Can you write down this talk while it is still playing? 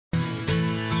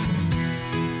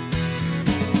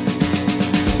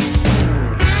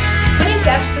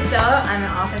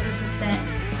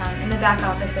back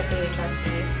office at the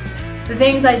HRC. The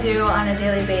things I do on a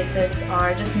daily basis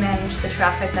are just manage the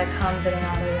traffic that comes in and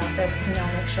out of the office,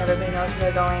 make sure everybody knows where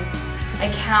they're going.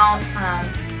 I count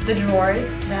the drawers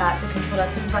that the control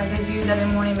desk supervisors use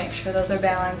every morning, make sure those are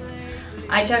balanced.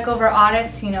 I check over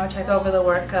audits, check over the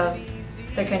work of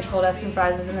the control desk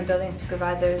supervisors and the building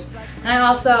supervisors. And I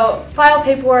also file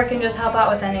paperwork and just help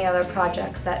out with any other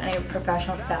projects that any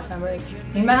professional staff members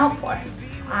need my help for.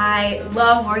 I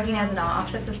love working as an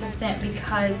office assistant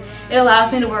because it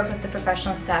allows me to work with the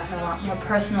professional staff on a lot more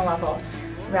personal level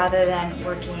rather than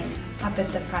working up at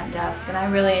the front desk, and I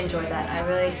really enjoy that. I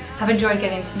really have enjoyed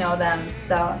getting to know them.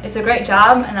 So it's a great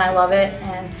job and I love it,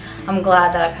 and I'm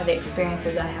glad that I've had the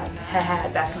experiences I have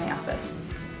had back in the office.